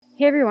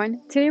Hey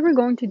everyone, today we're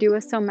going to do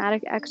a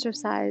somatic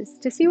exercise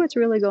to see what's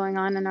really going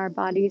on in our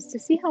bodies, to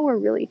see how we're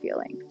really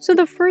feeling. So,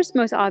 the first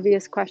most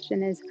obvious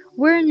question is,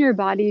 where in your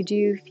body do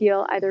you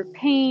feel either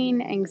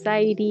pain,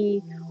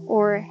 anxiety,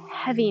 or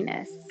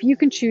heaviness? You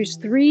can choose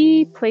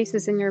 3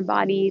 places in your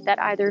body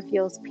that either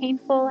feels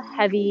painful,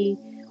 heavy,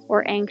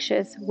 or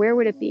anxious. Where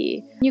would it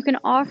be? You can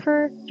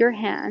offer your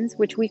hands,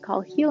 which we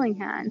call healing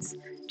hands,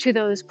 to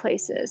those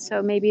places.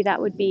 So, maybe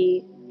that would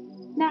be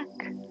neck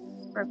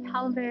or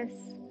pelvis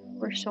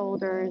or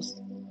shoulders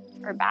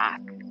or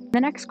back. The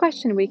next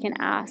question we can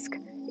ask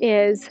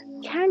is,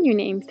 can you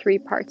name 3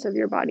 parts of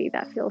your body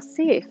that feel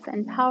safe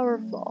and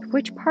powerful?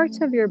 Which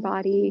parts of your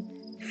body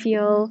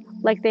feel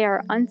like they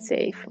are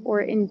unsafe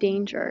or in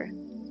danger?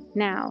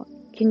 Now,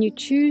 can you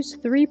choose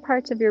 3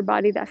 parts of your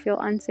body that feel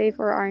unsafe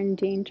or are in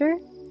danger?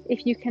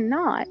 If you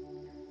cannot,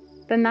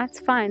 then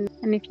that's fine.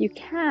 And if you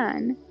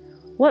can,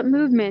 what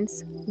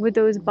movements would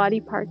those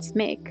body parts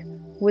make?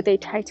 Would they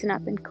tighten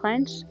up and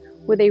clench?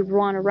 Would they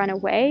want to run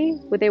away?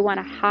 Would they want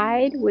to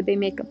hide? Would they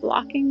make a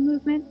blocking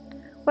movement?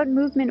 What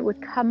movement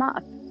would come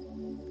up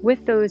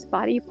with those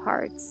body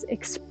parts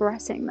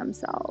expressing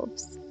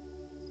themselves?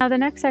 Now, the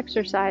next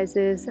exercise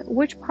is,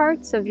 which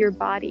parts of your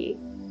body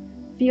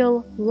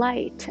feel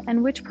light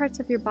and which parts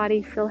of your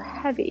body feel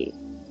heavy?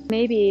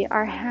 Maybe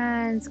our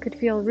hands could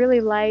feel really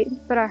light,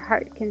 but our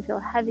heart can feel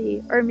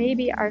heavy. Or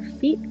maybe our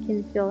feet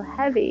can feel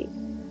heavy,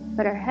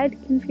 but our head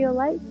can feel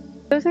light.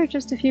 Those are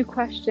just a few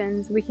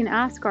questions we can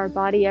ask our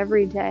body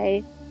every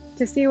day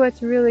to see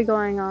what's really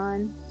going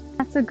on.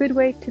 That's a good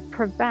way to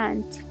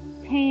prevent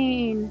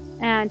pain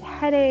and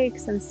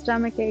headaches and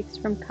stomach aches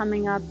from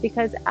coming up,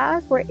 because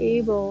as we're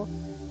able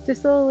to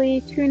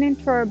slowly tune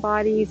into our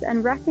bodies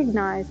and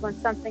recognize when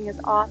something is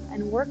off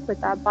and work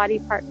with that body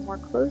part more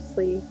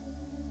closely,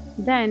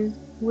 then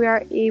we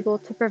are able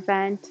to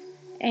prevent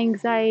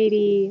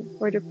anxiety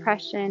or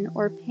depression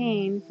or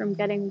pain from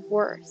getting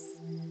worse.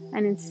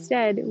 And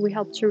instead, we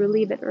help to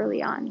relieve it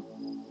early on.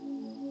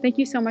 Thank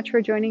you so much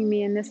for joining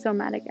me in this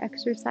somatic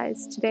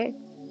exercise today.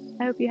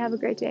 I hope you have a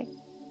great day.